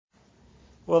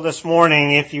Well, this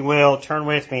morning, if you will, turn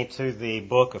with me to the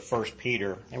book of 1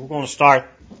 Peter. And we're going to start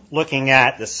looking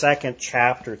at the second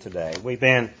chapter today. We've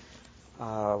been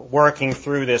working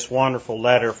through this wonderful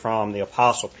letter from the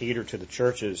Apostle Peter to the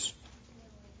churches.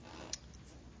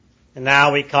 And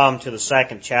now we come to the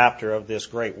second chapter of this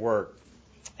great work.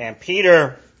 And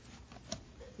Peter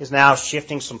is now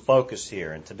shifting some focus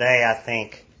here. And today I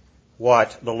think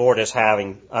what the Lord is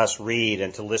having us read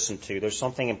and to listen to, there's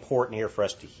something important here for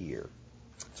us to hear.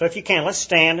 So if you can, let's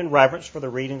stand in reverence for the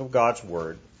reading of God's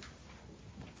Word.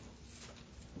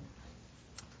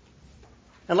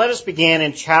 And let us begin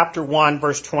in chapter 1,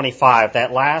 verse 25,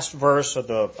 that last verse of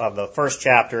the first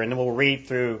chapter, and then we'll read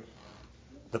through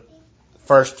the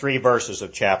first 3 verses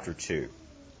of chapter 2.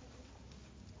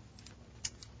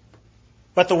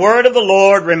 But the word of the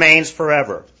Lord remains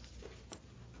forever.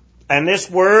 And this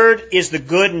word is the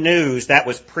good news that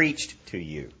was preached to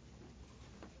you.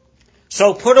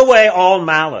 So put away all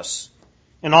malice,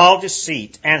 and all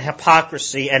deceit, and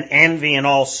hypocrisy, and envy, and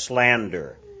all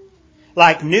slander.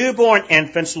 Like newborn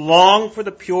infants, long for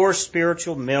the pure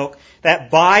spiritual milk,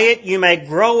 that by it you may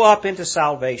grow up into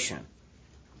salvation.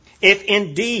 If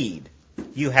indeed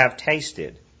you have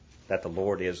tasted that the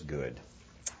Lord is good.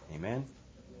 Amen.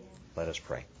 Let us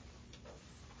pray.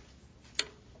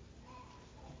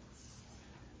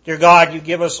 Dear God, you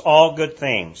give us all good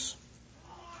things.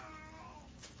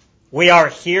 We are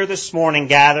here this morning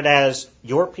gathered as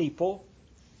your people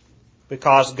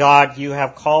because, God, you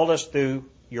have called us through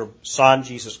your Son,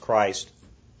 Jesus Christ,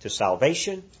 to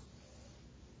salvation.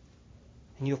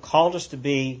 And you have called us to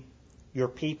be your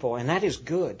people, and that is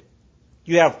good.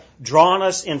 You have drawn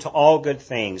us into all good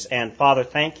things. And, Father,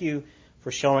 thank you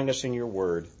for showing us in your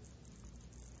word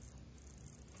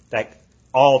that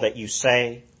all that you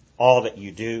say, all that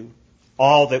you do,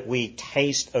 all that we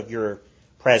taste of your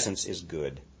presence is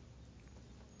good.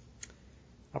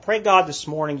 I pray, God, this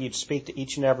morning you'd speak to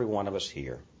each and every one of us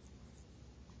here.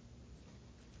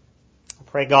 I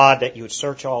pray, God, that you would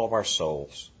search all of our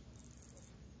souls.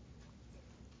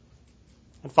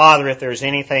 And Father, if there's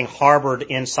anything harbored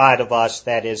inside of us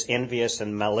that is envious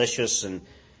and malicious and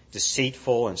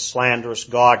deceitful and slanderous,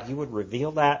 God, you would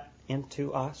reveal that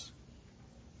into us.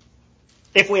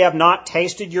 If we have not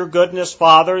tasted your goodness,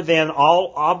 Father, then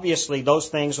obviously those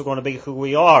things are going to be who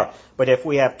we are. But if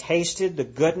we have tasted the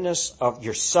goodness of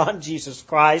your Son, Jesus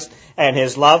Christ, and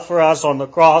his love for us on the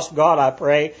cross, God, I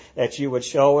pray that you would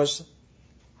show us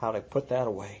how to put that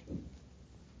away.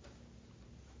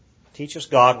 Teach us,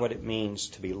 God, what it means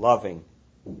to be loving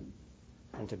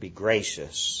and to be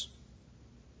gracious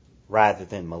rather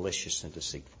than malicious and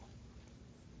deceitful.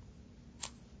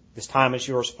 This time is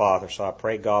yours, Father, so I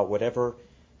pray, God, whatever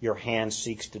your hand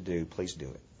seeks to do, please do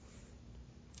it.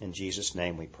 In Jesus'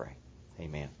 name we pray.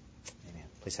 Amen. Amen.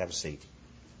 Please have a seat.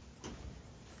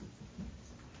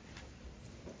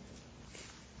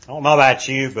 I don't know about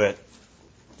you, but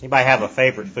anybody have a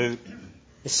favorite food?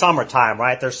 It's summertime,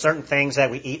 right? There's certain things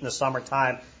that we eat in the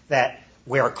summertime that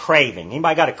we're craving.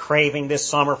 Anybody got a craving this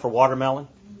summer for watermelon?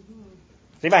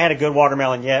 Has anybody had a good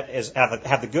watermelon yet?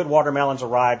 Have the good watermelons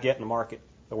arrived yet in the market?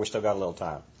 But we still got a little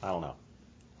time. I don't know.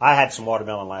 I had some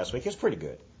watermelon last week. It's pretty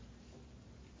good.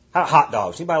 How hot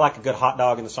dogs? Anybody like a good hot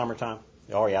dog in the summertime?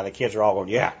 Oh yeah, the kids are all going,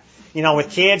 yeah. You know, with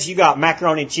kids, you got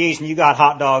macaroni and cheese and you got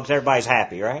hot dogs. Everybody's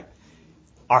happy, right?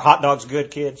 Are hot dogs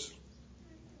good, kids?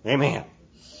 Amen.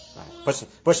 Right.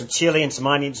 Put some chili and some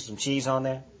onions and some cheese on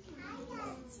there.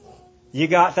 You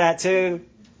got that too?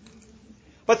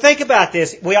 But think about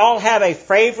this. We all have a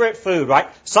favorite food,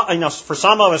 right? For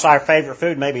some of us, our favorite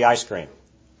food may be ice cream.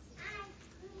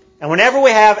 And whenever we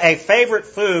have a favorite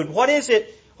food, what is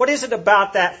it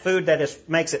about that food that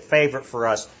makes it favorite for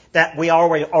us, that we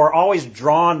are always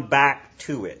drawn back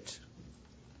to it?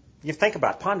 You think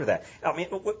about it, ponder that. I mean,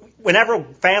 whenever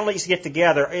families get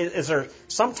together, is there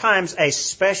sometimes a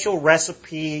special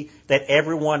recipe that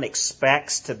everyone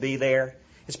expects to be there?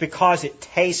 It's because it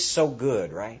tastes so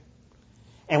good, right?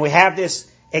 And we have this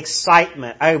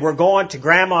excitement. Hey, we're going to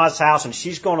Grandma's house and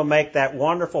she's going to make that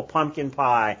wonderful pumpkin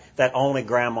pie that only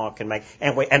Grandma can make.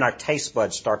 And our taste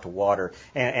buds start to water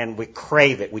and we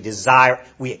crave it. We desire,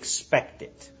 we expect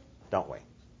it, don't we?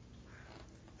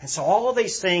 And so all of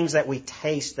these things that we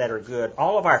taste that are good,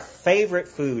 all of our favorite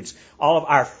foods, all of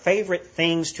our favorite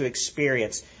things to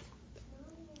experience,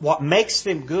 what makes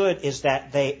them good is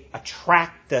that they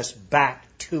attract us back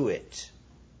to it.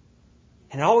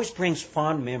 And it always brings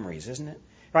fond memories, isn't it?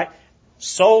 Right?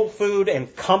 Soul food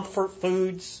and comfort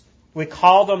foods, we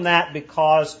call them that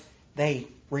because they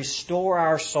restore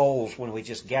our souls when we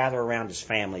just gather around as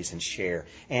families and share.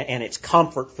 And it's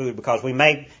comfort food because we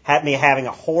may be having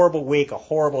a horrible week, a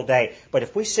horrible day. But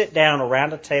if we sit down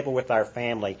around a table with our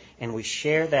family and we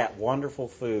share that wonderful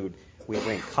food, we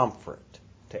bring comfort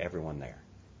to everyone there.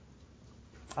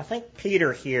 I think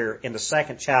Peter here in the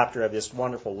 2nd chapter of this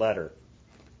wonderful letter,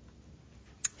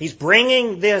 he's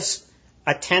bringing this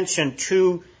attention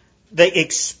to the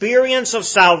experience of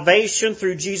salvation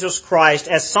through Jesus Christ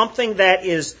as something that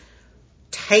is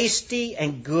tasty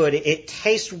and good. It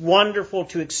tastes wonderful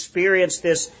to experience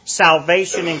this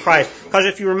salvation in Christ. Because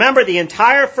if you remember the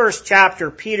entire 1st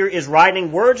chapter, Peter is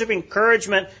writing words of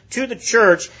encouragement to the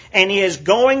church, and he is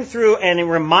going through and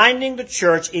reminding the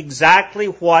church exactly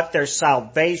what their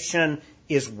salvation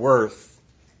is worth.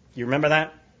 You remember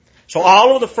that? So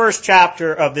all of the 1st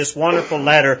chapter of this wonderful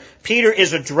letter, Peter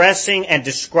is addressing and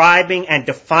describing and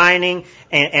defining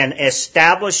and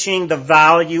establishing the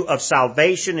value of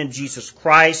salvation in Jesus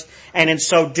Christ. And in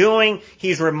so doing,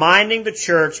 he's reminding the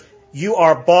church, you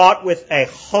are bought with a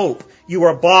hope. You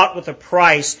are bought with a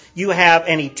price. You have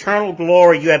an eternal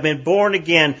glory. You have been born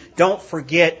again. Don't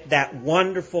forget that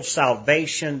wonderful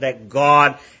salvation that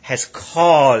God has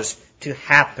caused to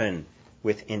happen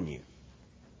within you.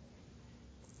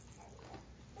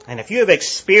 And if you have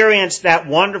experienced that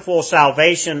wonderful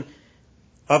salvation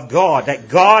of God, that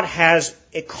God has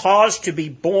caused to be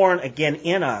born again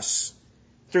in us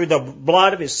through the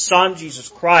blood of His Son, Jesus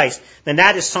Christ, then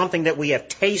that is something that we have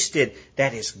tasted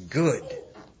that is good.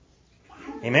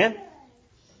 Amen?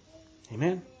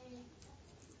 Amen?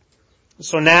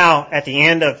 So now, at the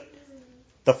end of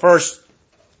the 1st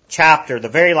chapter, the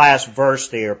very last verse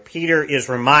there, Peter is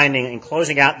reminding and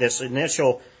closing out this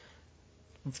initial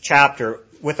chapter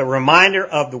with a reminder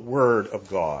of the Word of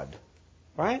God.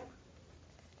 Right?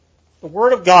 The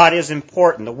Word of God is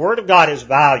important. The Word of God is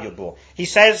valuable. He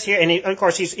says here, and of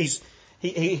course he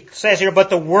says here, but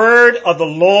the Word of the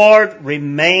Lord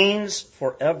remains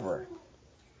forever.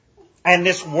 And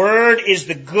this Word is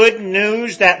the good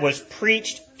news that was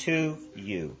preached to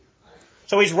you.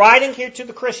 So he's writing here to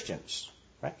the Christians.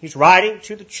 Right? He's writing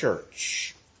to the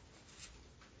church.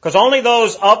 Because only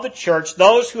those of the church,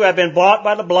 those who have been bought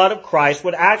by the blood of Christ,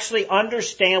 would actually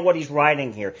understand what he's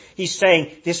writing here. He's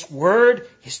saying, this word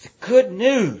is the good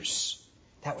news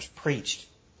that was preached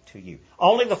to you.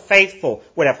 Only the faithful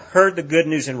would have heard the good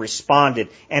news and responded,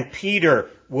 and Peter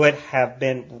would have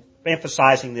been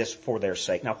emphasizing this for their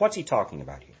sake. Now, what's he talking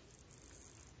about here?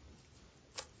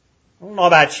 I don't know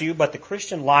about you, but the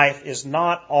Christian life is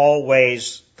not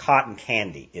always cotton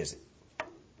candy, is it?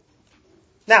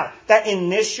 Now, that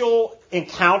initial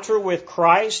encounter with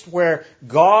Christ where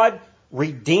God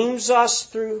redeems us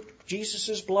through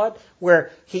Jesus' blood,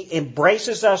 where He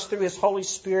embraces us through His Holy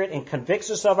Spirit and convicts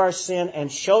us of our sin and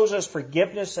shows us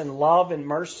forgiveness and love and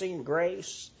mercy and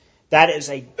grace, that is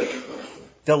a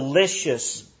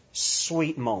delicious,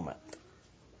 sweet moment.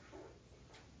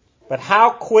 But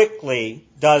how quickly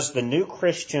does the new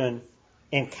Christian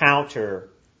encounter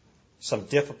some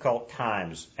difficult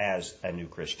times as a new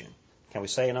Christian? Can we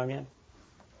say an amen?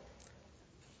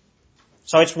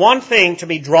 So it's one thing to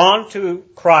be drawn to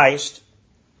Christ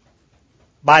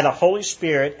by the Holy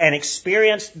Spirit and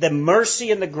experience the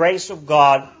mercy and the grace of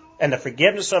God and the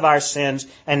forgiveness of our sins,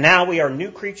 and now we are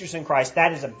new creatures in Christ.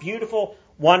 That is a beautiful,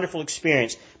 wonderful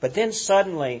experience. But then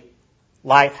suddenly,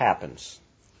 life happens.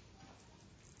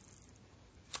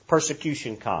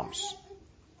 Persecution comes.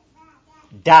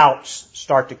 Doubts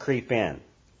start to creep in.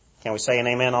 Can we say an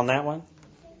amen on that one?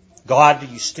 God, do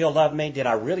you still love me? Did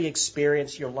I really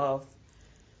experience your love?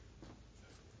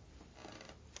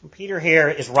 And Peter here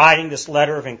is writing this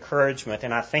letter of encouragement,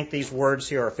 and I think these words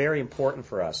here are very important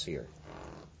for us here.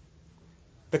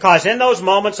 Because in those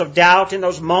moments of doubt, in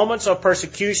those moments of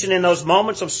persecution, in those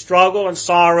moments of struggle and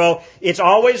sorrow, it's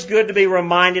always good to be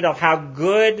reminded of how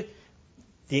good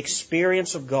the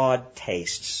experience of God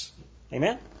tastes.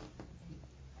 Amen?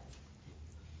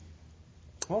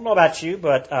 I don't know about you,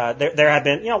 but there have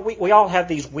been, we all have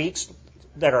these weeks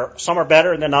that are, some are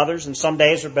better than others, and some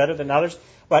days are better than others.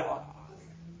 But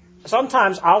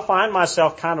sometimes I'll find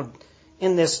myself kind of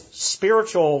in this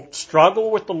spiritual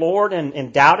struggle with the Lord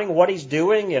and doubting what He's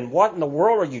doing and what in the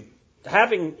world are you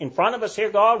having in front of us here,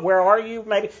 God? Where are you?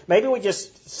 Maybe we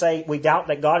just say we doubt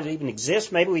that God even exists.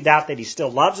 Maybe we doubt that He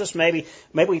still loves us. Maybe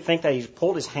we think that He's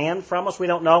pulled His hand from us. We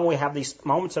don't know. We have these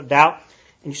moments of doubt.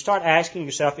 And you start asking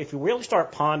yourself, if you really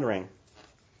start pondering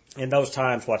in those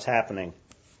times what's happening.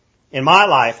 In my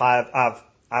life, I've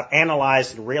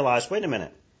analyzed and realized, wait a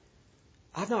minute,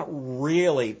 I've not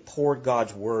really poured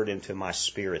God's Word into my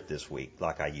spirit this week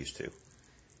like I used to.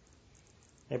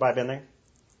 Anybody been there?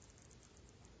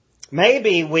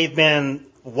 Maybe we've been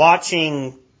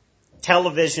watching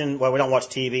television. Well, we don't watch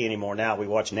TV anymore now. We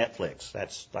watch Netflix.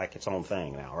 That's like its own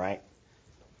thing now, right?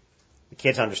 The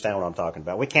kids understand what I'm talking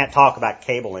about. We can't talk about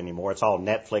cable anymore. It's all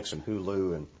Netflix and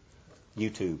Hulu and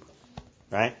YouTube,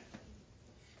 right?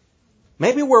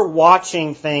 Maybe we're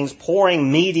watching things, pouring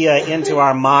media into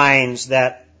our minds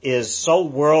that is so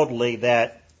worldly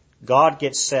that God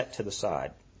gets set to the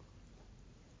side.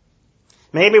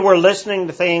 Maybe we're listening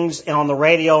to things on the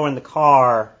radio or in the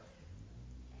car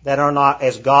that are not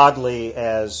as godly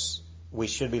as we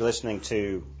should be listening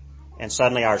to, and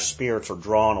suddenly our spirits are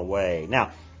drawn away.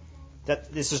 Now,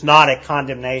 this is not a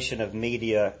condemnation of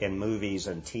media and movies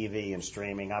and TV and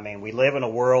streaming. I mean, we live in a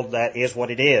world that is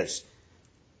what it is.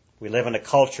 We live in a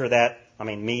culture that,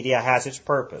 media has its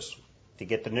purpose. To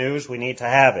get the news, we need to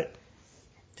have it.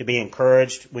 To be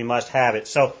encouraged, we must have it.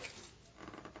 So,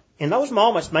 in those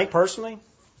moments, me personally,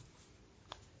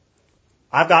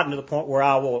 I've gotten to the point where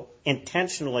I will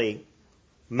intentionally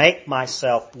make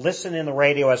myself listen in the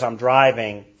radio as I'm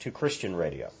driving to Christian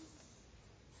radio.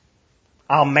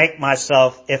 I'll make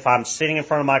myself, if I'm sitting in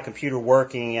front of my computer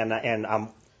working and I'm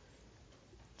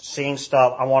seeing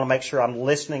stuff, I want to make sure I'm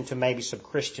listening to maybe some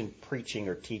Christian preaching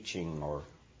or teaching or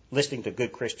listening to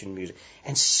good Christian music.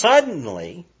 And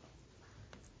suddenly,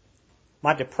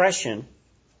 my depression,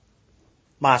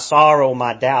 my sorrow,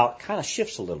 my doubt kind of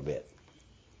shifts a little bit.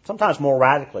 Sometimes more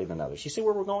radically than others. You see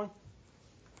where we're going?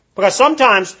 Because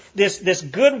sometimes this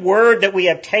good word that we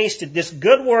have tasted, this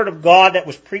good word of God that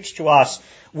was preached to us,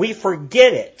 we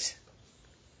forget it.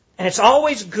 And it's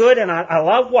always good, and I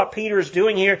love what Peter is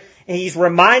doing here. And he's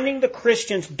reminding the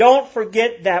Christians, don't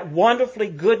forget that wonderfully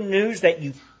good news that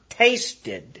you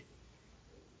tasted.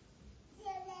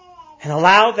 And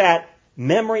allow that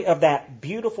memory of that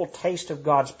beautiful taste of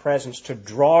God's presence to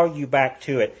draw you back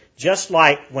to it. Just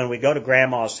like when we go to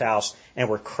Grandma's house and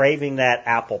we're craving that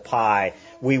apple pie,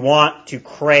 we want to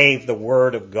crave the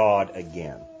Word of God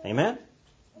again. Amen?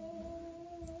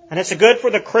 And it's good for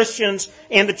the Christians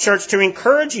in the church to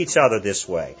encourage each other this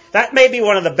way. That may be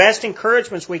one of the best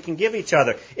encouragements we can give each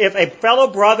other. If a fellow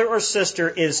brother or sister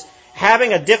is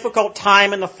having a difficult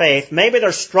time in the faith, maybe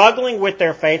they're struggling with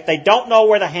their faith, they don't know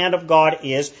where the hand of God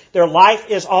is, their life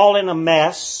is all in a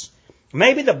mess,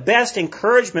 maybe the best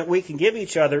encouragement we can give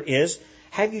each other is,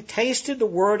 have you tasted the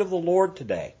word of the Lord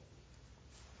today?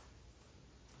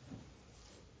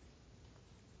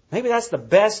 Maybe that's the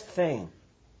best thing.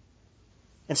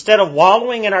 Instead of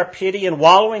wallowing in our pity and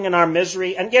wallowing in our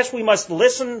misery, and yes, we must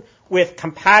listen with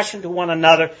compassion to one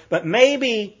another, but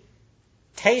maybe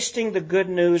tasting the good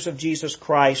news of Jesus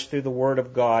Christ through the Word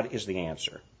of God is the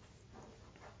answer.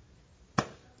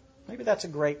 Maybe that's a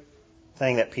great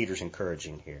thing that Peter's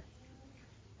encouraging here.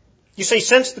 You see,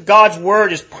 since God's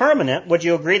Word is permanent, would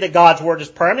you agree that God's Word is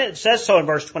permanent? It says so in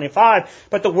verse 25.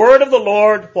 But the Word of the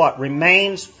Lord, what?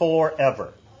 Remains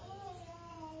forever.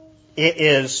 It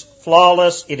is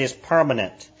flawless. It is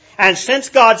permanent. And since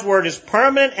God's Word is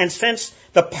permanent, and since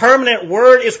the permanent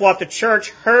Word is what the church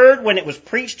heard when it was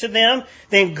preached to them,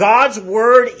 then God's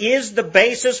Word is the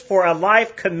basis for a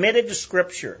life committed to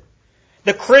Scripture.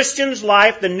 The Christian's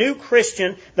life, the new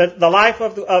Christian, the life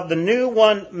of the new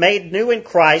one made new in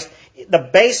Christ, the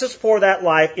basis for that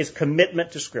life is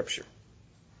commitment to Scripture.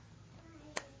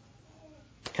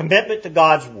 Commitment to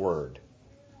God's Word.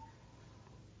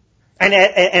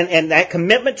 And that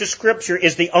commitment to Scripture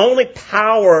is the only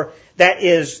power that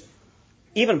is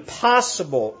even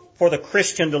possible for the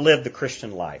Christian to live the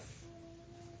Christian life.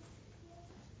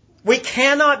 We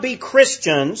cannot be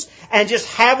Christians and just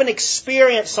have an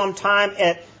experience sometime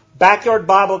at Backyard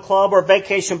Bible Club or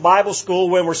Vacation Bible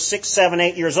School when we're 6, 7,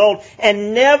 8 years old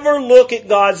and never look at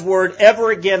God's Word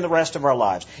ever again the rest of our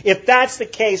lives. If that's the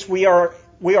case, we are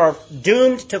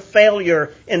doomed to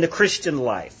failure in the Christian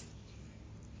life.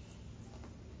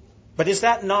 But is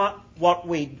that not what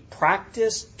we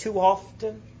practice too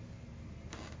often?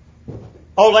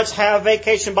 Oh, let's have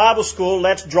Vacation Bible School.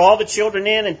 Let's draw the children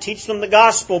in and teach them the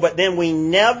gospel. But then we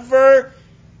never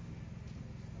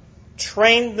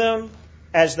train them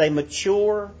as they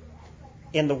mature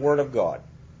in the Word of God.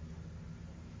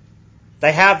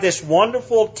 They have this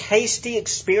wonderful, tasty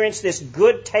experience, this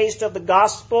good taste of the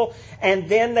gospel, and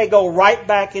then they go right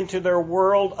back into their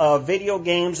world of video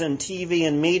games and TV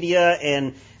and media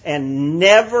and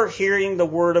never hearing the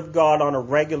Word of God on a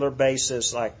regular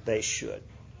basis like they should.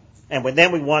 And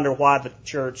then we wonder why the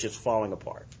church is falling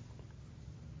apart.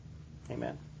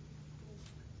 Amen.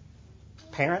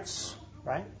 Parents,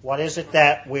 right? What is it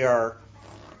that we are,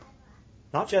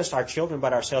 not just our children,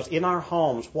 but ourselves, in our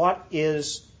homes, what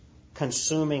is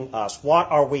consuming us? What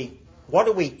are we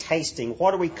tasting?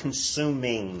 What are we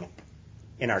consuming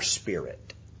in our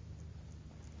spirit?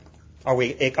 Are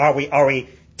we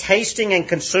tasting and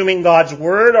consuming God's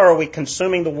Word, or are we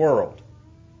consuming the world?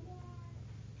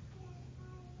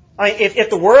 I mean, if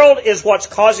the world is what's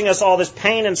causing us all this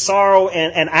pain and sorrow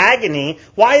and agony,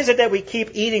 why is it that we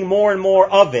keep eating more and more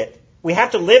of it? We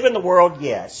have to live in the world,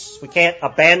 yes. We can't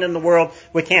abandon the world.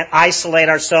 We can't isolate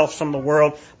ourselves from the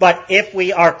world. But if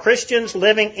we are Christians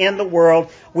living in the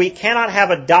world, we cannot have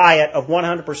a diet of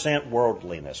 100%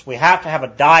 worldliness. We have to have a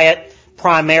diet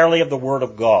primarily of the Word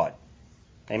of God.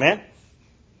 Amen?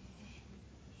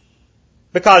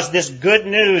 Because this good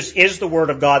news is the Word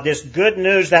of God. This good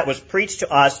news that was preached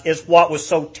to us is what was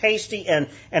so tasty and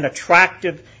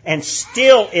attractive, and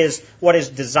still is what is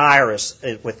desirous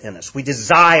within us. We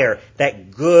desire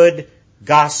that good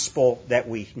gospel that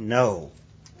we know.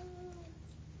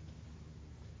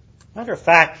 Matter of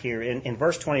fact, here in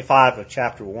verse 25 of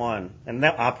chapter 1, and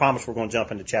I promise we're going to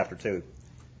jump into chapter 2.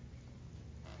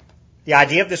 The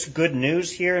idea of this good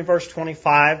news here in verse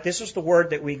 25, this is the word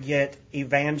that we get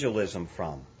evangelism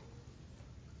from.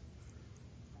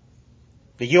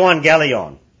 The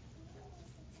euangelion.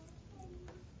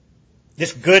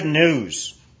 This good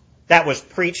news that was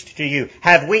preached to you.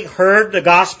 Have we heard the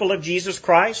gospel of Jesus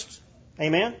Christ?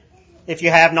 Amen? If you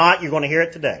have not, you're going to hear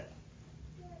it today.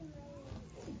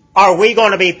 Are we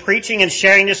going to be preaching and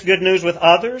sharing this good news with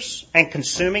others and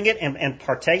consuming it and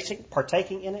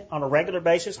partaking in it on a regular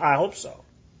basis? I hope so.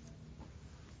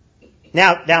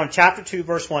 Now, down in chapter 2,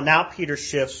 verse 1, now Peter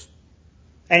shifts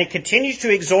and he continues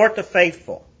to exhort the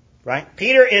faithful. Right?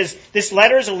 This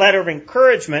letter is a letter of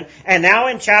encouragement, and now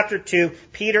in chapter 2,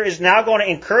 Peter is now going to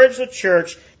encourage the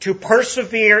church to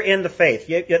persevere in the faith.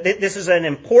 This is an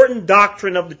important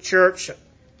doctrine of the church.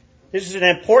 This is an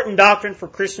important doctrine for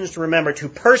Christians to remember, to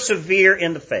persevere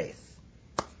in the faith.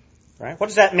 Right? What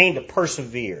does that mean, to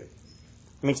persevere? It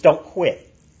means don't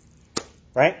quit.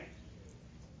 Right?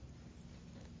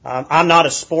 I'm not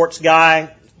a sports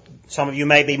guy. Some of you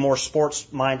may be more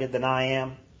sports-minded than I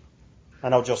am. I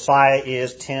know Josiah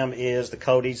is, Tim is, the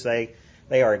Codys,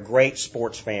 they are a great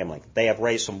sports family. They have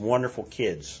raised some wonderful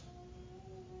kids.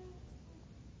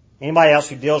 Anybody else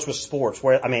who deals with sports,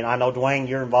 I know, Dwayne,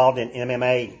 you're involved in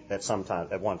MMA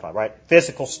at one time, right?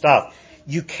 Physical stuff.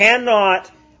 You cannot,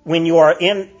 when you are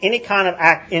in any kind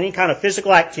of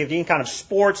physical activity, any kind of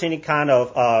sports, any kind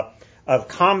of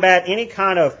combat, any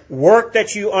kind of work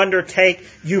that you undertake,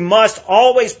 you must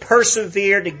always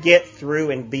persevere to get through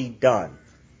and be done.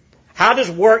 How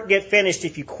does work get finished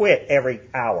if you quit every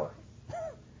hour?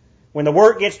 When the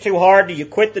work gets too hard, do you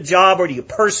quit the job or do you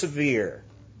persevere?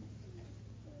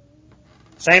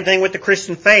 Same thing with the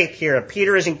Christian faith here.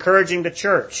 Peter is encouraging the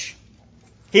church.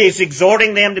 He is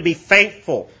exhorting them to be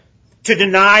faithful, to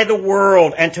deny the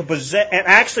world, and to possess. And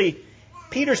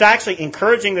Peter's actually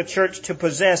encouraging the church to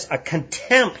possess a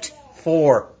contempt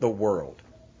for the world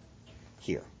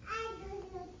here.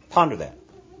 Ponder that.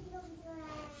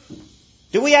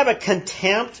 Do we have a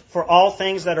contempt for all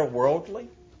things that are worldly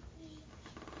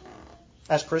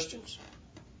as Christians?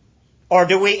 Or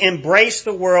do we embrace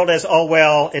the world as, oh,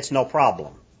 well, it's no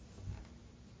problem?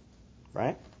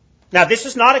 Right? Now, this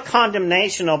is not a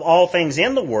condemnation of all things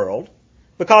in the world,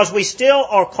 because we still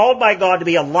are called by God to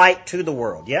be a light to the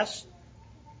world, yes?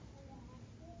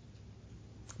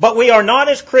 But we are not,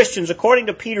 as Christians, according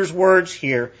to Peter's words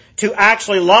here, to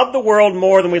actually love the world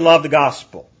more than we love the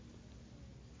gospel.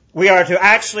 We are to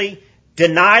actually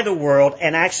deny the world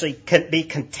and actually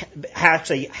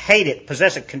hate it,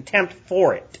 possess a contempt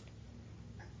for it.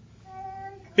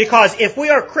 Because if we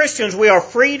are Christians, we are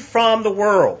freed from the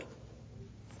world.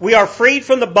 We are freed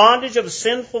from the bondage of the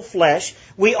sinful flesh.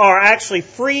 We are actually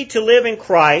free to live in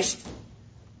Christ.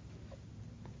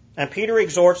 And Peter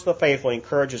exhorts the faithful,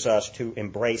 encourages us to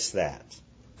embrace that.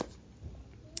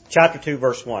 Chapter 2,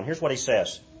 verse 1. Here's what he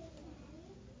says.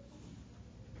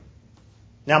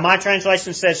 Now, my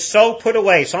translation says, so put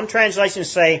away. Some translations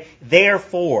say,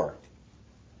 therefore.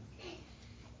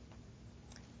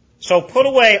 So put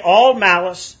away all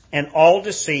malice and all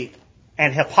deceit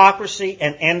and hypocrisy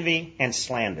and envy and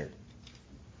slander.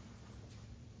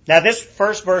 Now, this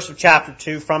first verse of chapter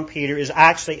 2 from Peter is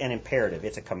actually an imperative.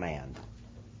 It's a command.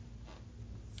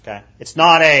 Okay? It's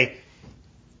not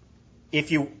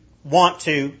if you want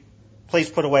to, please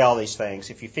put away all these things.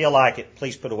 If you feel like it,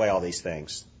 please put away all these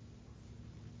things.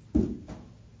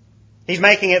 He's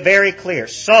making it very clear.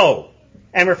 So,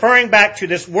 and referring back to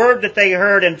this word that they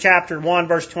heard in chapter 1,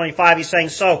 verse 25, he's saying,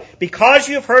 so, because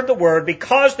you have heard the word,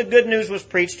 because the good news was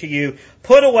preached to you,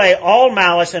 put away all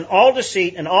malice and all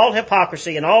deceit and all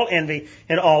hypocrisy and all envy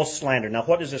and all slander. Now,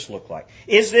 what does this look like?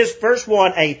 Is this, verse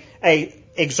 1, a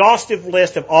exhaustive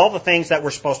list of all the things that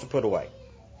we're supposed to put away?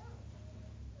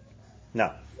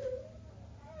 No.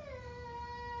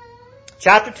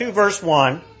 Chapter 2, verse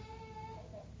 1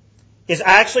 is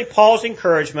actually Paul's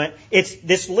encouragement. It's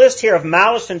this list here of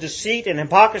malice and deceit and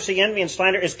hypocrisy, envy and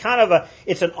slander is kind of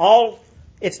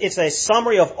it's a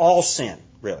summary of all sin,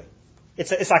 really.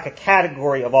 It's like a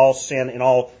category of all sin and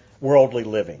all worldly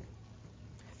living.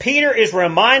 Peter is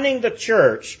reminding the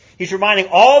church, he's reminding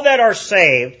all that are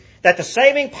saved, that the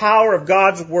saving power of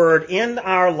God's Word in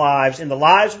our lives, in the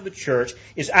lives of the church,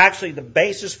 is actually the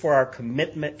basis for our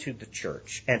commitment to the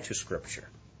church and to Scripture.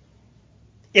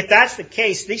 If that's the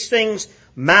case, these things,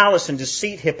 malice and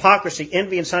deceit, hypocrisy,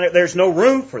 envy and slander, there's no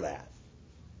room for that.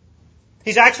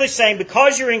 He's actually saying,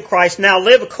 because you're in Christ, now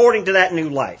live according to that new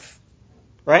life.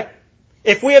 Right?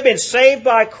 If we have been saved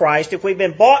by Christ, if we've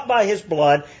been bought by His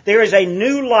blood, there is a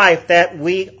new life that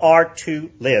we are to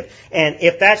live. And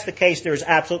if that's the case, there is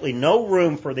absolutely no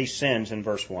room for these sins in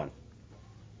verse 1.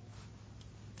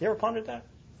 You ever pondered that?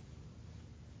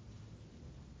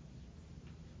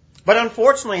 But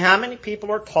unfortunately, how many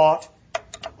people are taught,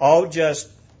 oh, just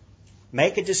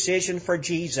make a decision for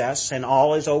Jesus and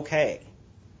all is okay.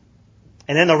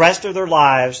 And then the rest of their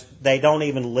lives, they don't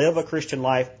even live a Christian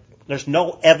life. There's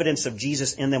no evidence of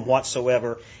Jesus in them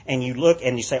whatsoever. And you look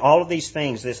and you say all of these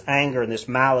things, this anger and this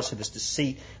malice and this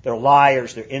deceit, they're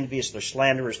liars, they're envious, they're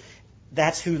slanderers.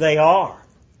 That's who they are.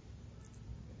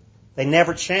 They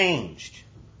never changed.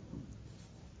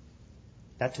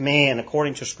 That to me, and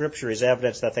according to Scripture, is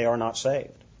evidence that they are not saved.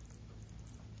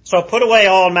 So put away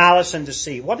all malice and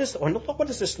deceit. What does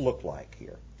this look like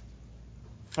here?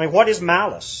 I mean, what is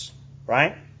malice?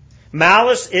 Right?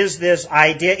 Malice is this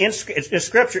idea in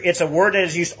Scripture. It's a word that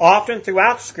is used often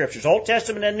throughout the Scriptures, Old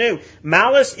Testament and New.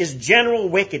 Malice is general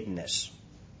wickedness.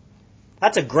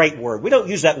 That's a great word. We don't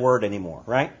use that word anymore,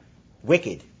 right?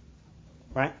 Wicked.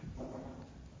 Right?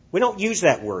 We don't use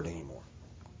that word anymore.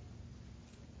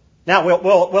 Now,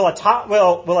 we'll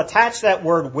attach that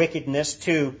word wickedness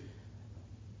to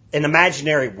an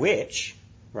imaginary witch,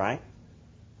 right?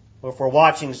 Well, if we're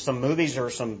watching some movies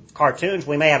or some cartoons,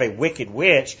 we may have a wicked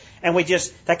witch, and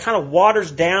that kind of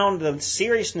waters down the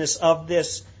seriousness of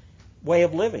this way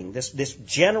of living, this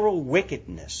general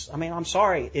wickedness. I mean, I'm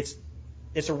sorry,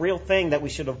 it's a real thing that we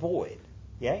should avoid.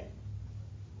 Yay?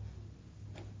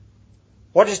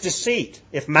 What is deceit?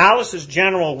 If malice is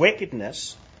general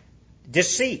wickedness,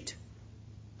 deceit.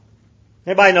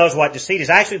 Everybody knows what deceit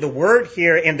is. Actually, the word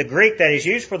here in the Greek that is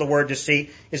used for the word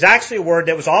deceit is actually a word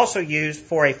that was also used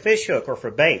for a fish hook or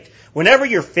for bait. Whenever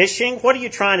you're fishing, what are you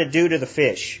trying to do to the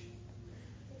fish?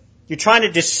 You're trying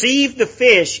to deceive the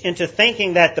fish into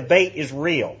thinking that the bait is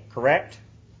real, correct?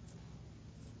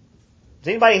 Has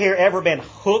anybody here ever been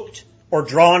hooked or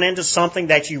drawn into something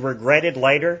that you regretted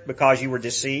later because you were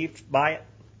deceived by it?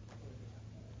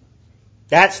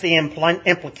 That's the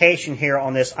implication here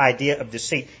on this idea of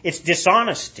deceit. It's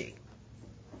dishonesty.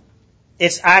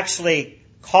 It's actually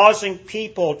causing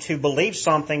people to believe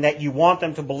something that you want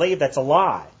them to believe that's a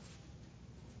lie.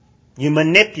 You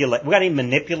manipulate. We got any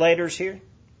manipulators here?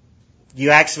 You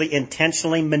actually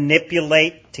intentionally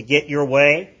manipulate to get your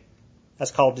way?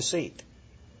 That's called deceit.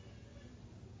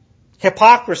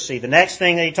 Hypocrisy. The next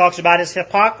thing that he talks about is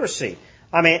hypocrisy.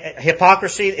 I mean,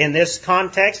 hypocrisy in this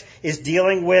context is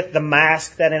dealing with the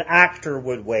mask that an actor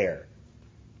would wear.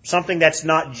 Something that's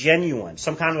not genuine.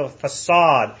 Some kind of a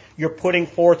facade. You're putting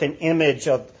forth an image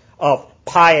of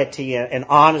piety and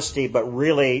honesty, but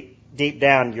really, deep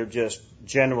down, you're just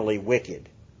generally wicked.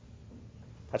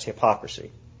 That's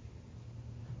hypocrisy.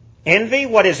 Envy.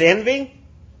 What is envy?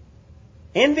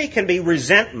 Envy can be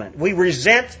resentment. We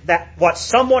resent that what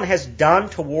someone has done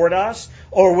toward us,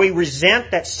 or we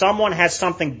resent that someone has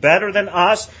something better than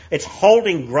us. It's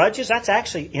holding grudges. That's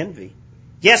actually envy.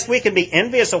 Yes, we can be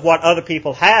envious of what other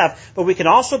people have, but we can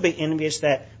also be envious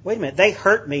that, wait a minute, they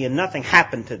hurt me and nothing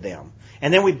happened to them.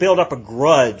 And then we build up a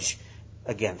grudge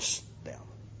against them.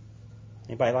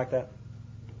 Anybody like that?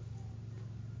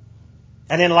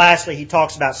 And then lastly, he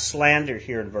talks about slander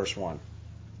here in verse 1.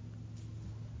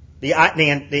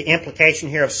 The implication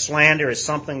here of slander is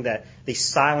something that the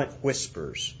silent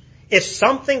whispers. If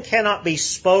something cannot be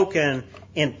spoken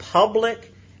in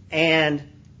public and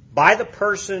by the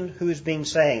person who's being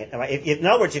saying it. In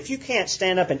other words, if you can't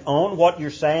stand up and own what you're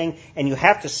saying and you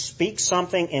have to speak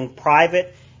something in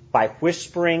private by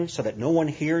whispering so that no one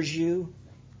hears you,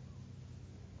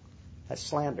 that's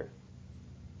slander.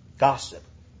 Gossip.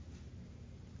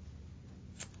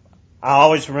 I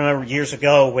always remember years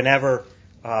ago whenever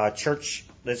church,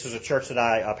 this was a church that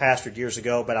I pastored years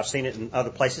ago, but I've seen it in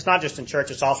other places. It's not just in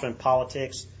church, it's also in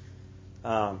politics.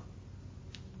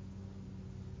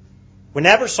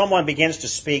 Whenever someone begins to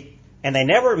speak And they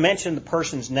never mention the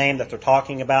person's name that they're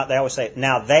talking about. They always say,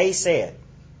 now they said.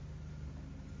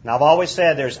 Now I've always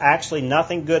said there's actually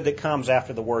nothing good that comes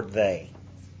after the word they.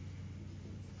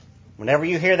 Whenever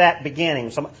you hear that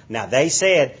beginning, now they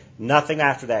said, nothing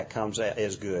after that comes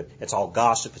is good. It's all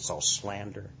gossip. It's all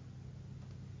slander.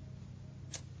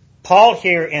 Paul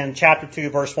here in chapter 2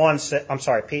 verse 1,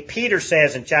 Peter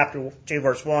says in chapter 2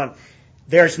 verse 1,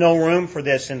 there's no room for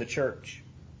this in the church.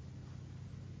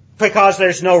 Because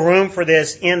there's no room for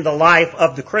this in the life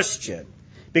of the Christian.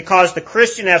 Because the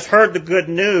Christian has heard the good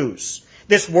news.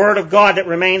 This Word of God that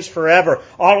remains forever.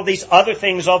 All of these other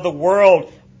things of the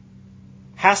world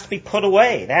has to be put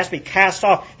away. It has to be cast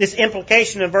off. This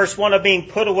implication in verse 1 of being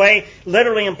put away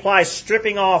literally implies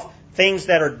stripping off things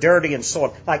that are dirty and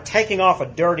soiled. Like taking off a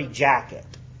dirty jacket.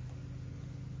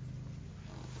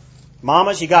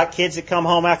 Mamas, you got kids that come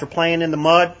home after playing in the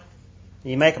mud.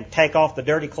 You make them take off the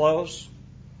dirty clothes.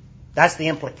 That's the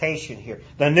implication here.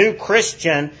 The new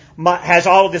Christian has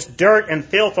all of this dirt and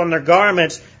filth on their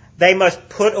garments. They must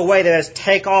put away, they must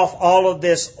take off all of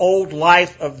this old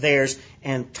life of theirs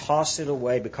and toss it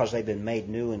away because they've been made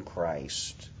new in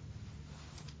Christ.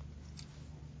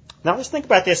 Now let's think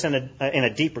about this in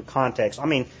a deeper context. I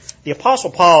mean, the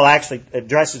Apostle Paul actually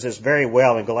addresses this very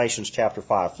well in Galatians chapter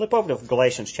 5. Flip over to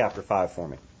Galatians chapter 5 for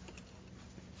me.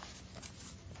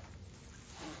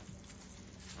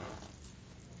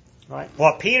 Right.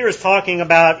 What Peter is talking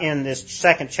about in this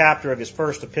second chapter of his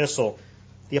first epistle,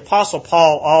 the Apostle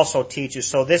Paul also teaches.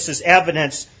 So this is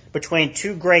evidence between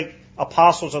two great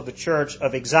apostles of the church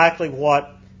of exactly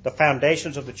what the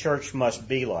foundations of the church must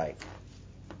be like.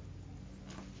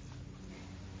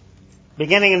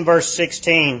 Beginning in verse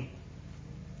 16,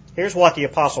 here's what the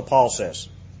Apostle Paul says.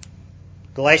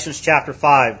 Galatians chapter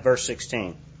 5, verse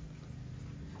 16.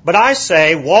 But I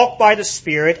say, walk by the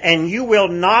Spirit, and you will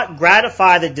not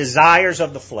gratify the desires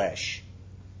of the flesh.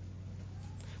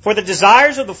 For the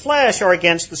desires of the flesh are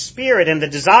against the Spirit, and the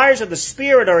desires of the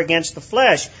Spirit are against the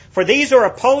flesh. For these are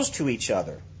opposed to each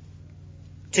other,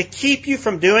 to keep you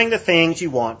from doing the things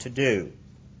you want to do.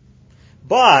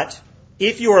 But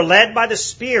if you are led by the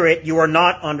Spirit, you are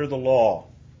not under the law.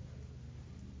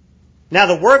 Now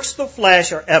the works of the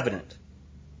flesh are evident.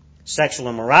 Sexual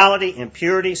immorality,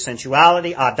 impurity,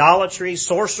 sensuality, idolatry,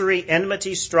 sorcery,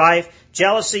 enmity, strife,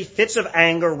 jealousy, fits of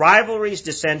anger, rivalries,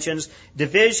 dissensions,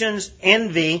 divisions,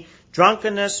 envy,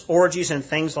 drunkenness, orgies, and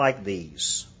things like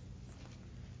these.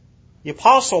 The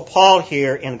Apostle Paul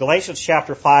here in Galatians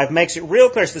chapter 5 makes it real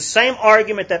clear. It's the same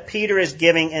argument that Peter is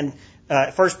giving in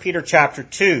 1 Peter chapter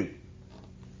 2.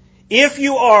 If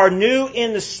you are new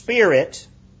in the Spirit,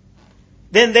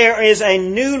 then there is a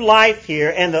new life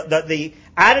here, and the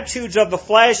attitudes of the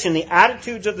flesh and the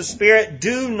attitudes of the Spirit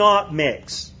do not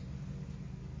mix.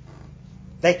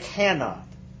 They cannot.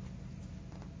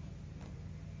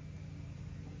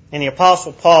 And the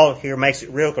Apostle Paul here makes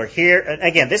it real clear. Here,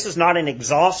 again, this is not an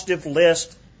exhaustive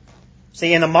list.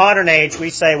 See, in the modern age, we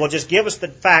say, well, just give us the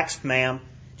facts, ma'am.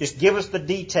 Just give us the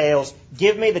details.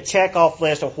 Give me the checkoff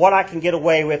list of what I can get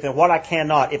away with and what I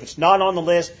cannot. If it's not on the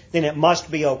list, then it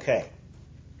must be okay.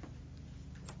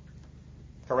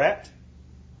 Correct?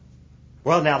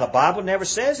 Well, now the Bible never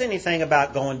says anything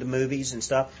about going to movies and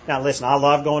stuff. Now listen, I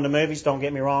love going to movies, don't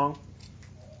get me wrong.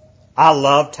 I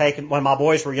love when my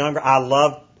boys were younger,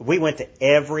 we went to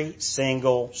every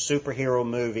single superhero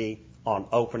movie on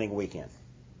opening weekend.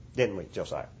 Didn't we,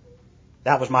 Josiah?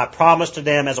 That was my promise to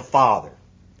them as a father.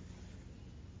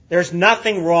 There's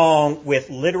nothing wrong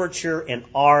with literature and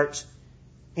art,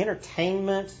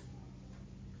 entertainment,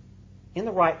 in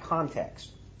the right context.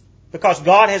 Because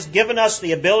God has given us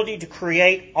the ability to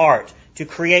create art, to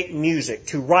create music,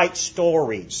 to write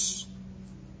stories.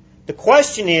 The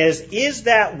question is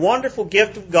that wonderful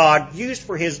gift of God used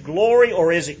for His glory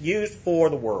or is it used for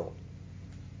the world?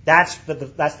 That's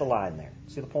the line there.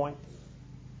 See the point?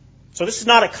 So this is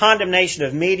not a condemnation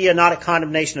of media, not a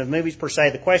condemnation of movies per se.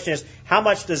 The question is, how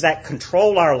much does that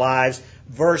control our lives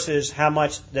versus how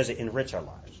much does it enrich our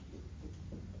lives?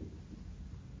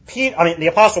 The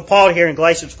Apostle Paul here in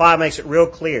Galatians 5 makes it real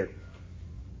clear.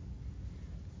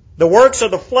 The works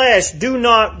of the flesh do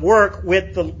not work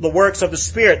with the works of the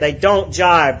Spirit. They don't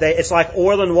jive. It's like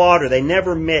oil and water. They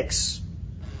never mix.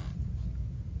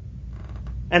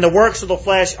 And the works of the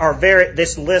flesh are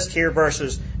this list here,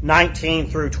 verses 19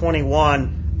 through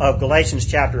 21 of Galatians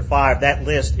chapter 5, that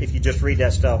list, if you just read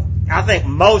that stuff, I think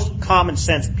most common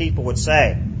sense people would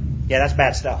say, yeah, that's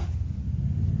bad stuff.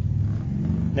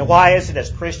 Now, why is it as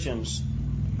Christians,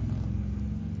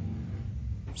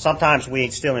 sometimes we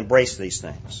still embrace these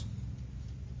things?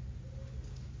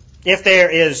 If there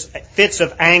is fits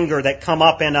of anger that come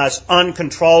up in us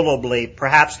uncontrollably,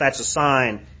 perhaps that's a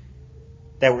sign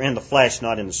that we're in the flesh,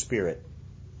 not in the Spirit.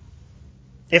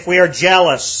 If we are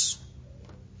jealous,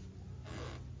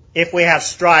 if we have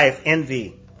strife,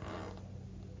 envy,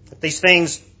 if these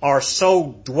things are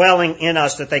so dwelling in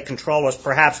us that they control us,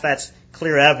 perhaps that's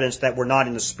clear evidence that we're not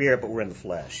in the Spirit, but we're in the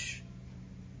flesh.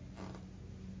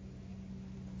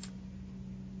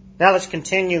 Now let's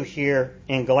continue here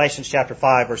in Galatians chapter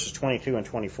 5, verses 22 and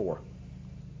 24.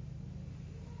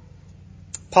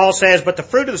 Paul says, but the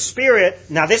fruit of the Spirit,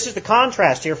 now this is the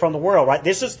contrast here from the world, right?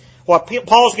 This is what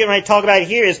Paul's getting ready to talk about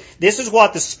here is, this is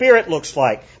what the Spirit looks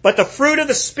like. But the fruit of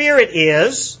the Spirit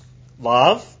is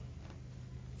love,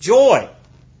 joy,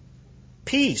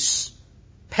 peace,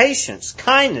 patience,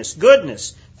 kindness,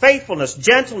 goodness, faithfulness,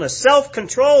 gentleness,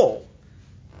 self-control.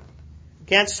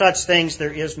 Against such things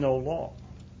there is no law.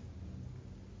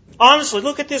 Honestly,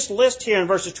 look at this list here in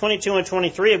verses 22 and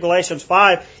 23 of Galatians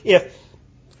 5. If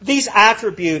these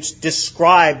attributes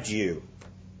described you,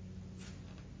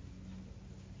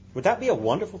 would that be a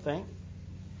wonderful thing?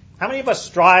 How many of us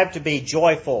strive to be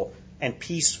joyful and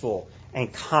peaceful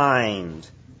and kind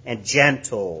and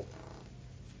gentle?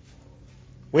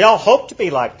 We all hope to be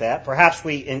like that. Perhaps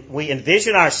we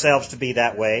envision ourselves to be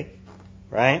that way,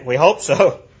 right? We hope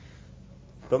so.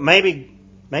 But maybe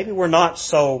we're not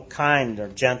so kind or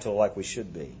gentle like we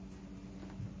should be.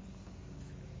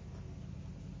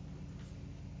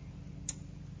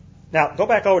 Now, go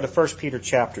back over to 1 Peter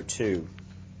chapter 2.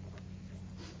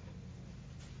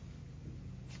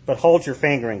 But hold your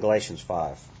finger in Galatians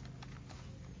 5.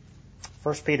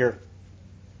 1 Peter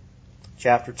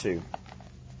chapter 2.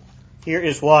 Here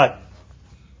is what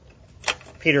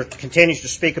Peter continues to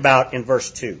speak about in verse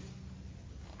 2.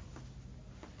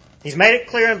 He's made it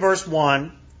clear in verse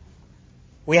 1,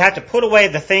 we have to put away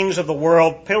the things of the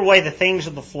world, put away the things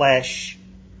of the flesh.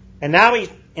 And now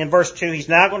in verse 2, he's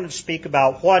now going to speak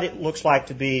about what it looks like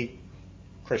to be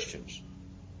Christians.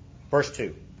 Verse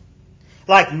 2.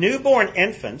 Like newborn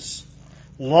infants,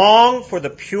 long for the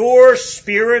pure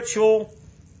spiritual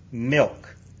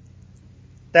milk,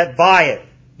 that by it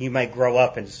you may grow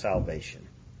up into salvation.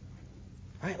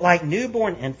 Right? Like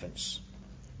newborn infants.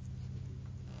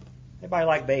 Anybody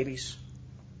like babies?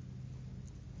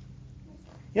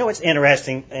 You know what's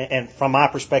interesting, and from my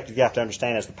perspective you have to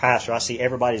understand as the pastor, I see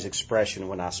everybody's expression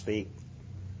when I speak.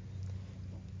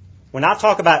 When I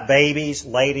talk about babies,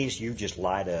 ladies, you just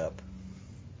light up.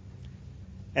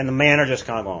 And the men are just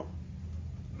kind of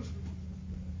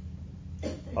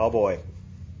going, oh boy.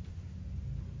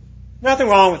 Nothing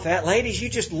wrong with that. Ladies,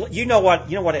 you know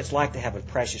what it's like to have a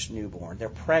precious newborn. They're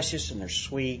precious and they're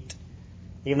sweet,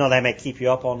 even though they may keep you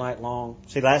up all night long.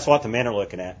 See, that's what the men are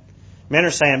looking at. Men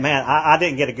are saying, man, I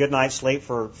didn't get a good night's sleep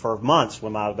for months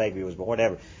when my baby was born,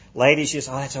 whatever. Ladies just,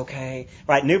 oh, that's okay.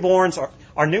 Right, newborns,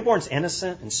 are newborns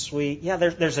innocent and sweet? Yeah,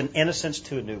 there's an innocence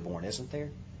to a newborn, isn't there?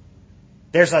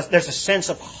 There's a sense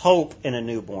of hope in a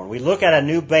newborn. We look at a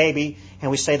new baby and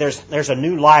we say there's a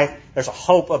new life, there's a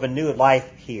hope of a new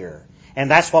life here. And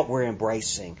that's what we're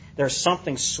embracing. There's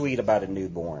something sweet about a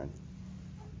newborn.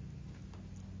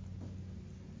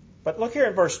 But look here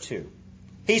in verse 2.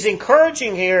 He's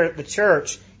encouraging here the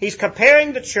church. He's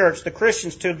comparing the church, the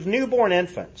Christians, to newborn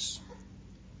infants.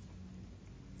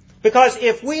 Because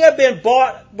if we have been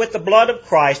bought with the blood of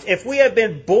Christ, if we have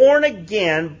been born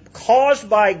again, caused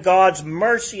by God's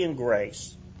mercy and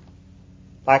grace,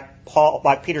 like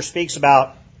Peter speaks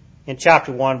about in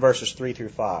chapter 1, verses 3 through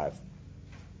 5.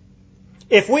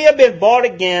 If we have been bought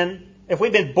again, if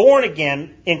we've been born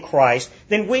again in Christ,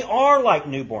 then we are like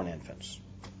newborn infants.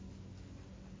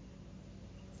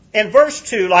 In verse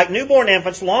 2, like newborn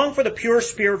infants, long for the pure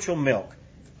spiritual milk.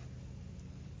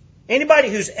 Anybody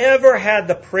who's ever had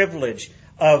the privilege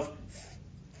of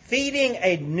feeding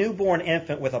a newborn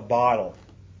infant with a bottle,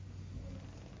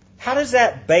 how does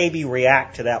that baby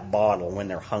react to that bottle when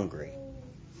they're hungry?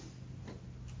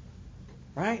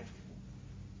 Right?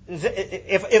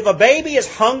 If a baby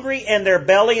is hungry and their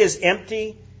belly is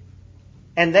empty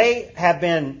and they have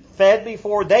been fed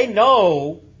before, they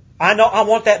know, I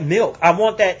want that milk. I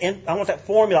want that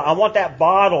formula. I want that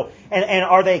bottle. And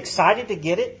are they excited to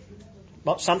get it?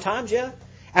 Well, sometimes, yeah.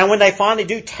 And when they finally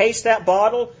do taste that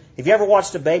bottle, have you ever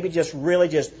watched a baby just really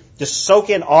just soak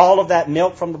in all of that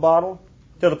milk from the bottle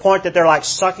to the point that they're like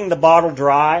sucking the bottle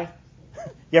dry?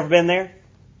 You ever been there?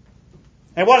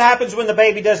 And what happens when the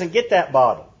baby doesn't get that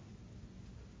bottle?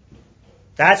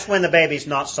 That's when the baby's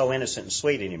not so innocent and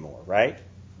sweet anymore, right?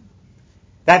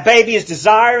 That baby is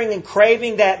desiring and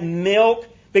craving that milk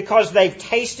because they've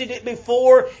tasted it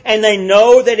before and they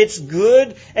know that it's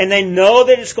good and they know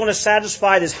that it's going to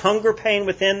satisfy this hunger pain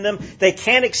within them. They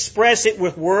can't express it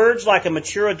with words like a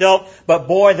mature adult, but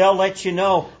boy, they'll let you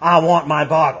know, I want my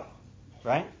bottle.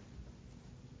 Right?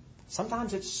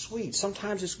 Sometimes it's sweet.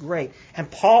 Sometimes it's great.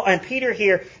 And Peter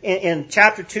here in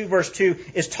chapter 2, verse 2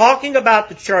 is talking about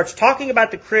the church, talking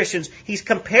about the Christians. He's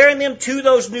comparing them to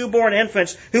those newborn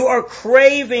infants who are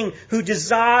craving, who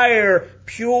desire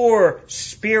pure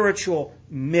spiritual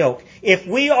milk. If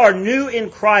we are new in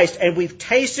Christ and we've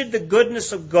tasted the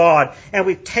goodness of God and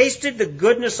we've tasted the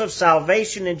goodness of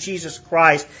salvation in Jesus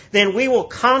Christ, then we will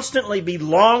constantly be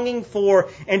longing for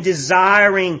and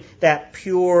desiring that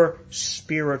pure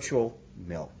spiritual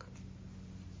milk.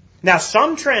 Now,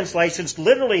 some translations,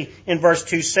 literally in verse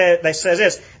 2, say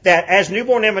this, that as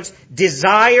newborn infants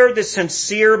desire the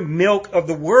sincere milk of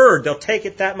the Word. They'll take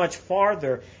it that much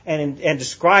farther and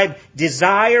describe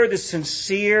desire the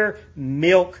sincere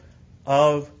milk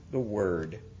of the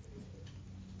Word.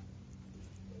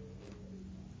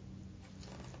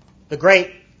 The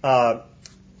great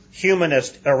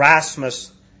humanist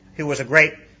Erasmus, who was a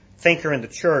great thinker in the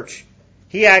church,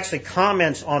 he actually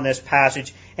comments on this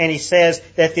passage, and he says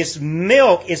that this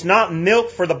milk is not milk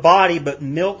for the body, but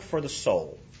milk for the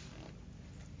soul.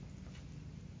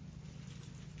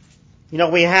 You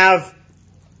know, we have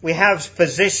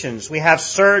physicians, we have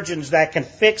surgeons that can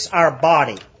fix our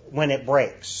body when it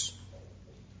breaks.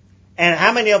 And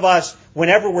how many of us,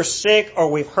 whenever we're sick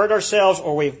or we've hurt ourselves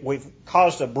or we've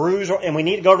caused a bruise and we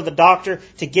need to go to the doctor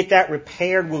to get that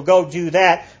repaired, we'll go do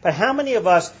that. But how many of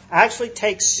us actually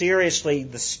take seriously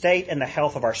the state and the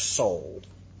health of our soul?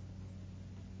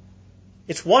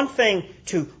 It's one thing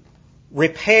to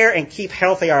repair and keep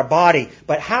healthy our body,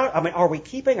 but are we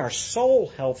keeping our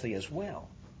soul healthy as well?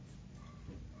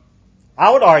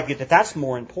 I would argue that that's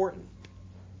more important.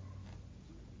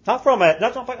 Not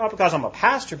because I'm a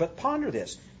pastor, but ponder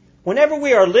this. Whenever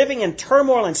we are living in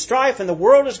turmoil and strife and the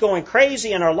world is going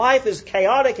crazy and our life is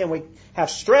chaotic and we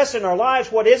have stress in our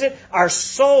lives, what is it? Our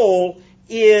soul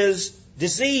is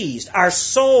diseased. Our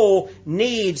soul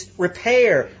needs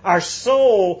repair. Our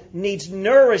soul needs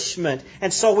nourishment.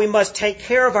 And so we must take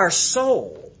care of our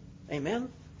soul. Amen?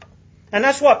 And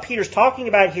that's what Peter's talking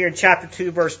about here in chapter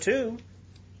 2, verse 2.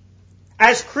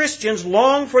 As Christians,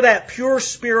 long for that pure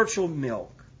spiritual milk.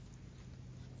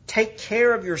 Take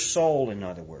care of your soul, in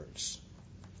other words.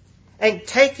 And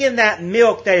take in that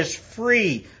milk that is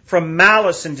free from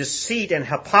malice and deceit and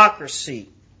hypocrisy.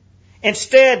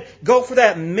 Instead, go for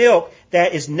that milk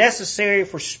that is necessary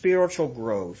for spiritual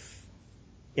growth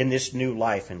in this new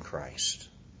life in Christ.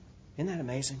 Isn't that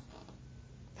amazing?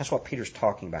 That's what Peter's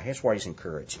talking about. That's what he's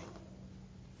encouraging.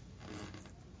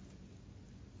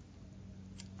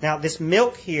 Now, this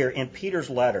milk here in Peter's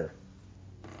letter,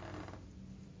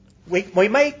 we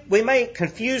may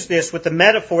confuse this with the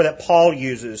metaphor that Paul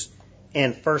uses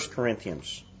in 1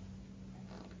 Corinthians.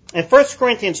 In 1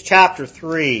 Corinthians chapter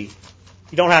 3,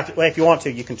 you don't have to, if you want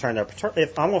to, you can turn there.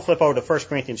 I'm going to flip over to 1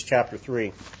 Corinthians chapter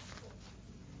 3.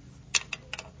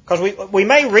 Because we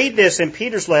may read this in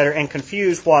Peter's letter and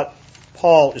confuse what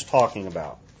Paul is talking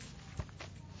about.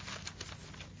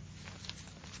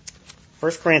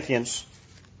 1 Corinthians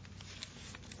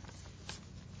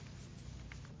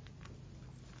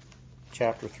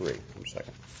chapter 3. One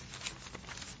second.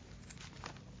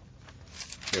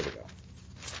 Here we go.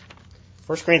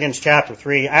 1 Corinthians chapter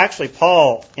 3. Actually,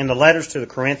 Paul, in the letters to the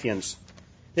Corinthians,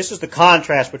 this is the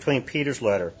contrast between Peter's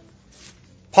letter.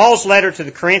 Paul's letter to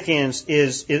the Corinthians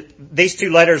these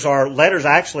two letters are letters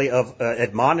actually of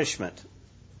admonishment,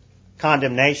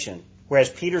 condemnation, whereas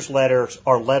Peter's letters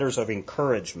are letters of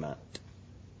encouragement.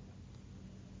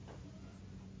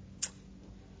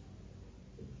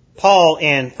 Paul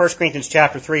in 1 Corinthians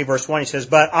chapter 3 verse 1, he says,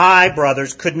 "But I,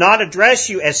 brothers, could not address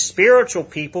you as spiritual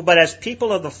people, but as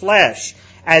people of the flesh,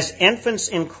 as infants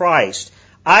in Christ.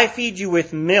 I feed you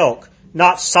with milk,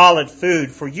 not solid food,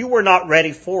 for you were not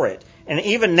ready for it. And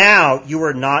even now you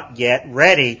are not yet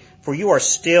ready, for you are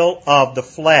still of the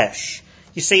flesh."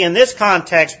 You see, in this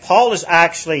context, Paul is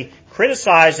actually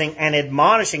criticizing and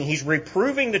admonishing. He's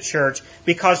reproving the church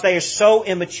because they are so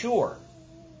immature.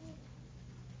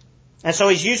 And so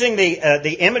he's using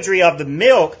the imagery of the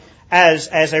milk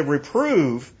as a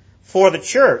reprove for the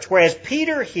church. Whereas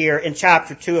Peter here in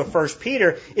chapter 2 of 1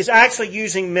 Peter is actually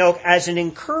using milk as an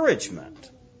encouragement.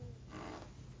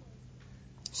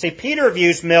 See, Peter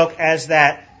views milk as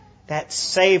that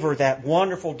savor, that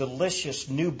wonderful, delicious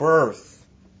new birth.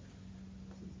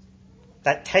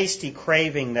 That tasty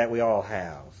craving that we all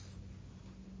have.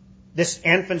 This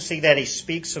infancy that he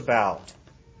speaks about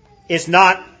is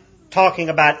not talking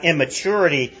about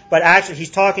immaturity, but actually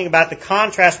he's talking about the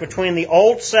contrast between the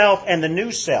old self and the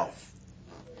new self.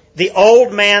 The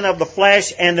old man of the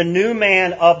flesh and the new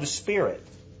man of the Spirit.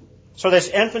 So this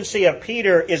infancy of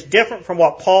Peter is different from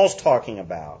what Paul's talking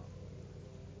about.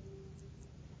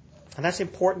 And that's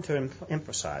important to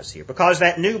emphasize here, because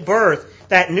that new birth,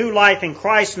 that new life in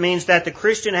Christ means that the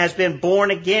Christian has been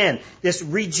born again, this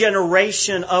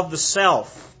regeneration of the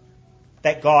self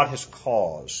that God has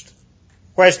caused.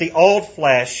 Whereas the old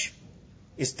flesh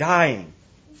is dying.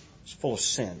 It's full of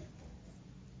sin.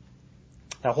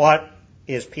 Now what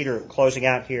is Peter closing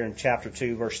out here in chapter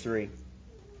 2, verse 3?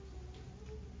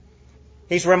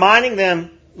 He's reminding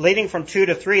them, leading from 2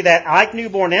 to 3, that like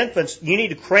newborn infants, you need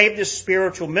to crave this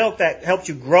spiritual milk that helps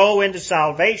you grow into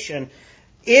salvation,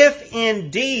 if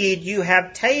indeed you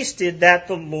have tasted that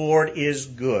the Lord is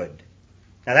good.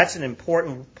 Now that's an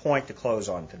important point to close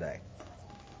on today.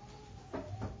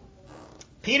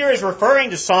 Peter is referring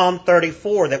to Psalm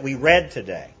 34 that we read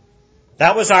today.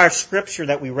 That was our scripture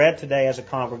that we read today as a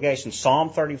congregation, Psalm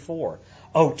 34.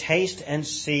 Oh, taste and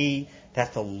see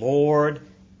that the Lord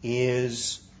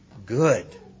is good.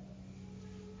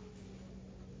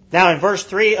 Now in verse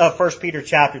 3 of 1 Peter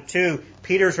chapter 2,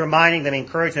 Peter's reminding them,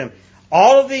 encouraging them,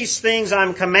 all of these things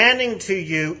I'm commanding to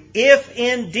you, if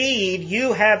indeed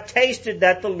you have tasted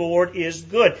that the Lord is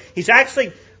good. He's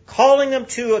actually calling them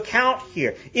to account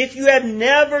here. If you have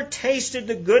never tasted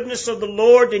the goodness of the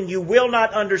Lord, then you will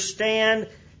not understand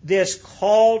this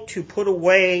call to put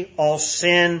away all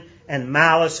sin and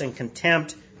malice and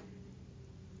contempt,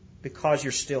 because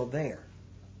you're still there.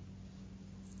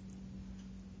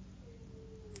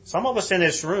 Some of us in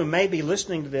this room may be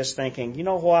listening to this thinking, you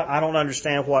know what, I don't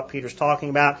understand what Peter's talking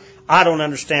about. I don't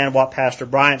understand what Pastor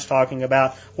Bryant's talking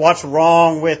about. What's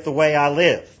wrong with the way I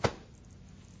live?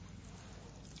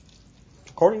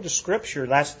 According to Scripture,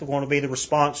 that's going to be the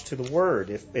response to the Word.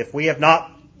 If we have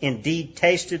not indeed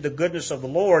tasted the goodness of the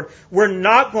Lord, we're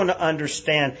not going to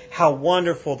understand how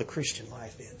wonderful the Christian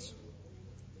life is.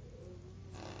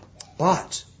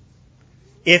 But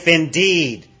if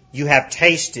indeed you have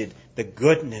tasted the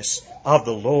goodness of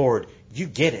the Lord, you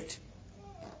get it.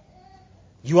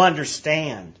 You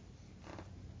understand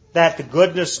that the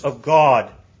goodness of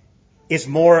God is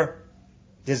more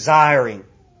desiring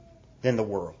than the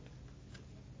world.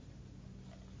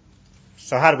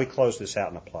 So how do we close this out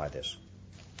and apply this?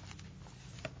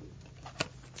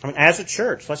 As a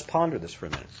church, let's ponder this for a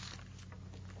minute.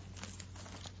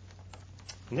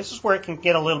 And this is where it can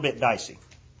get a little bit dicey.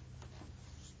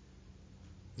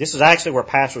 This is actually where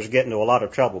pastors get into a lot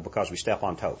of trouble because we step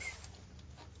on toes.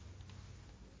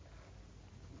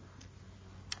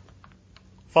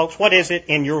 Folks, what is it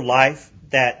in your life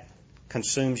that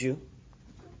consumes you?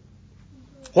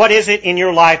 What is it in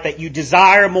your life that you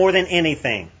desire more than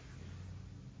anything?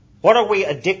 What are we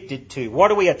addicted to?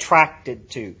 What are we attracted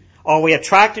to? Are we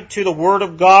attracted to the Word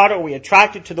of God? Are we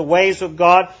attracted to the ways of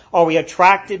God? Are we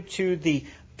attracted to the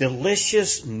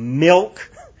delicious milk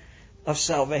of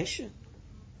salvation?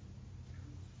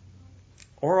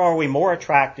 Or are we more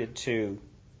attracted to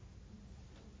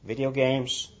video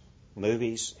games,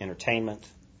 movies, entertainment,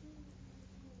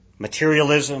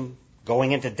 materialism,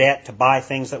 going into debt to buy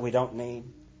things that we don't need,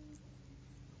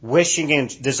 wishing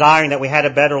and desiring that we had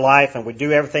a better life and we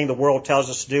do everything the world tells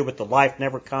us to do, but the life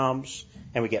never comes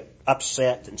and we get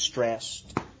upset and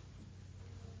stressed?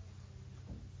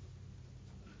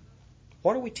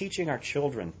 What are we teaching our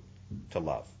children to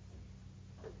love?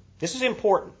 This is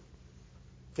important.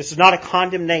 This is not a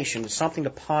condemnation. It's something to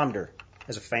ponder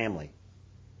as a family.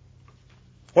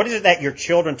 What is it that your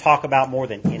children talk about more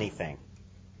than anything?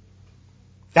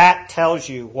 That tells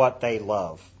you what they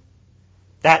love.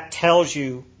 That tells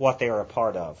you what they are a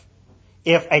part of.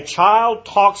 If a child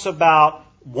talks about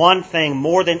one thing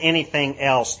more than anything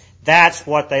else, that's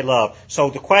what they love. So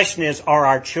the question is, are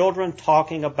our children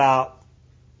talking about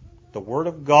the Word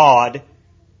of God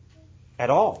at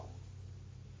all?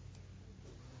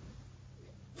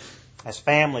 As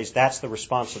families, that's the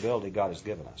responsibility God has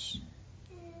given us.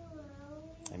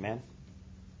 Amen?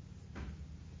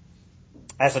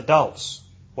 As adults,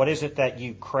 what is it that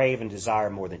you crave and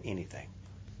desire more than anything?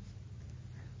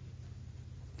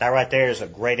 That right there is a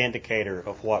great indicator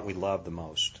of what we love the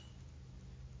most.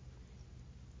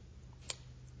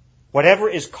 Whatever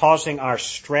is causing our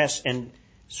stress and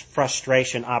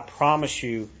frustration, I promise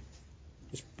you,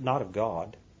 is not of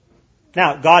God.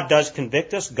 Now, God does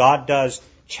convict us. God does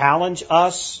challenge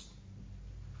us.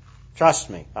 Trust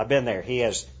me, I've been there. He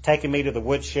has taken me to the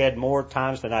woodshed more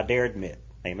times than I dare admit.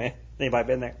 Amen? Anybody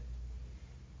been there?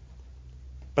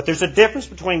 But there's a difference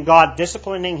between God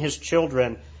disciplining His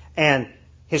children and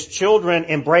His children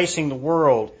embracing the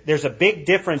world, there's a big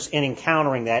difference in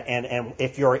encountering that. And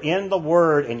if you're in the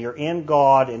Word and you're in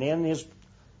God and in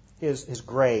His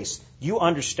grace, you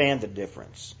understand the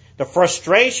difference. The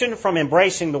frustration from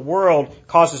embracing the world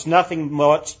causes nothing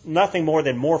more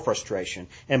than more frustration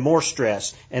and more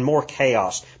stress and more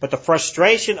chaos. But the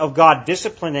frustration of God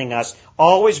disciplining us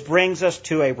always brings us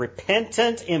to a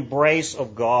repentant embrace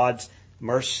of God's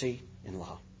mercy and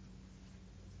love.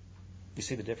 You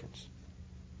see the difference?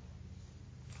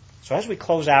 So as we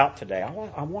close out today,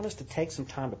 I want us to take some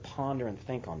time to ponder and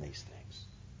think on these things.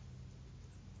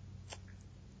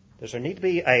 Does there need to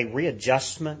be a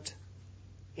readjustment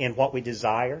in what we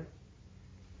desire?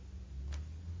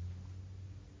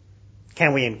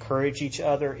 Can we encourage each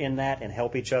other in that and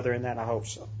help each other in that? I hope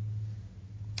so.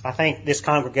 I think this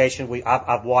congregation,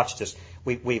 I've watched this.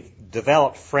 We've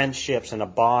developed friendships and a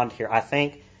bond here. I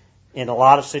think in a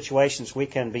lot of situations we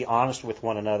can be honest with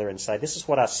one another and say, this is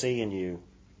what I see in you.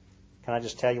 Can I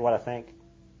just tell you what I think?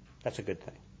 That's a good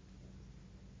thing.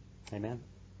 Amen.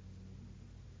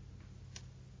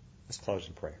 Let's close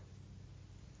in prayer.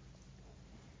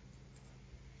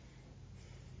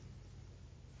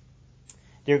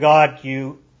 Dear God,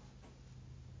 you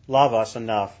love us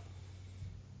enough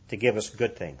to give us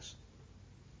good things.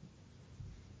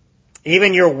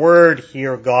 Even your word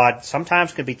here, God,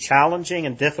 sometimes can be challenging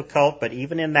and difficult, but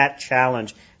even in that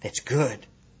challenge, it's good.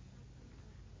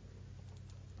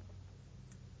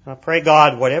 I pray,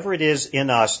 God, whatever it is in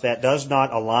us that does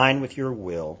not align with your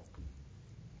will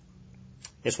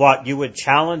is what you would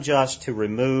challenge us to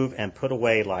remove and put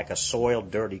away like a soiled,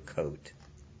 dirty coat.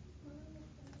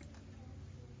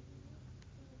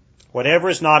 Whatever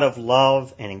is not of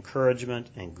love and encouragement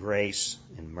and grace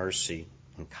and mercy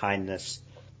and kindness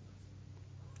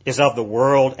is of the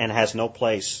world and has no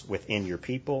place within your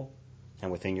people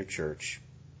and within your church.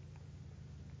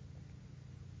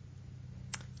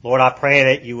 Lord, I pray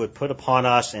that you would put upon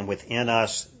us and within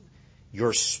us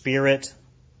your Spirit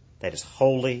that is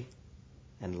holy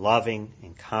and loving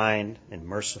and kind and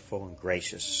merciful and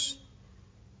gracious.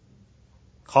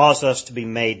 Cause us to be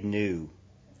made new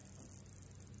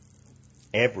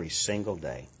every single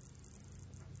day.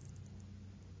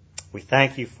 We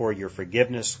thank you for your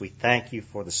forgiveness. We thank you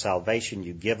for the salvation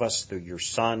you give us through your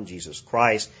Son, Jesus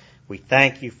Christ. We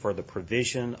thank you for the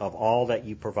provision of all that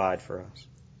you provide for us.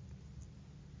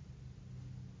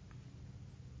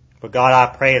 But God,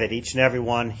 I pray that each and every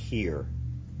one here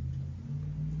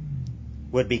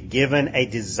would be given a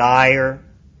desire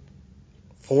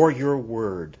for your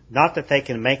word. Not that they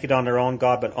can make it on their own,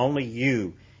 God, but only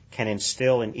you can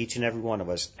instill in each and every one of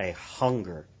us a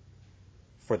hunger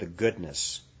for the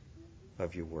goodness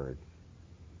of your word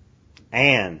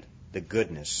and the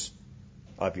goodness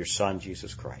of your Son,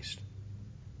 Jesus Christ.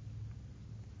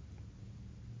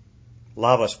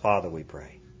 Love us, Father, we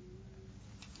pray.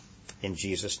 In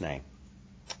Jesus' name,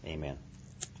 amen.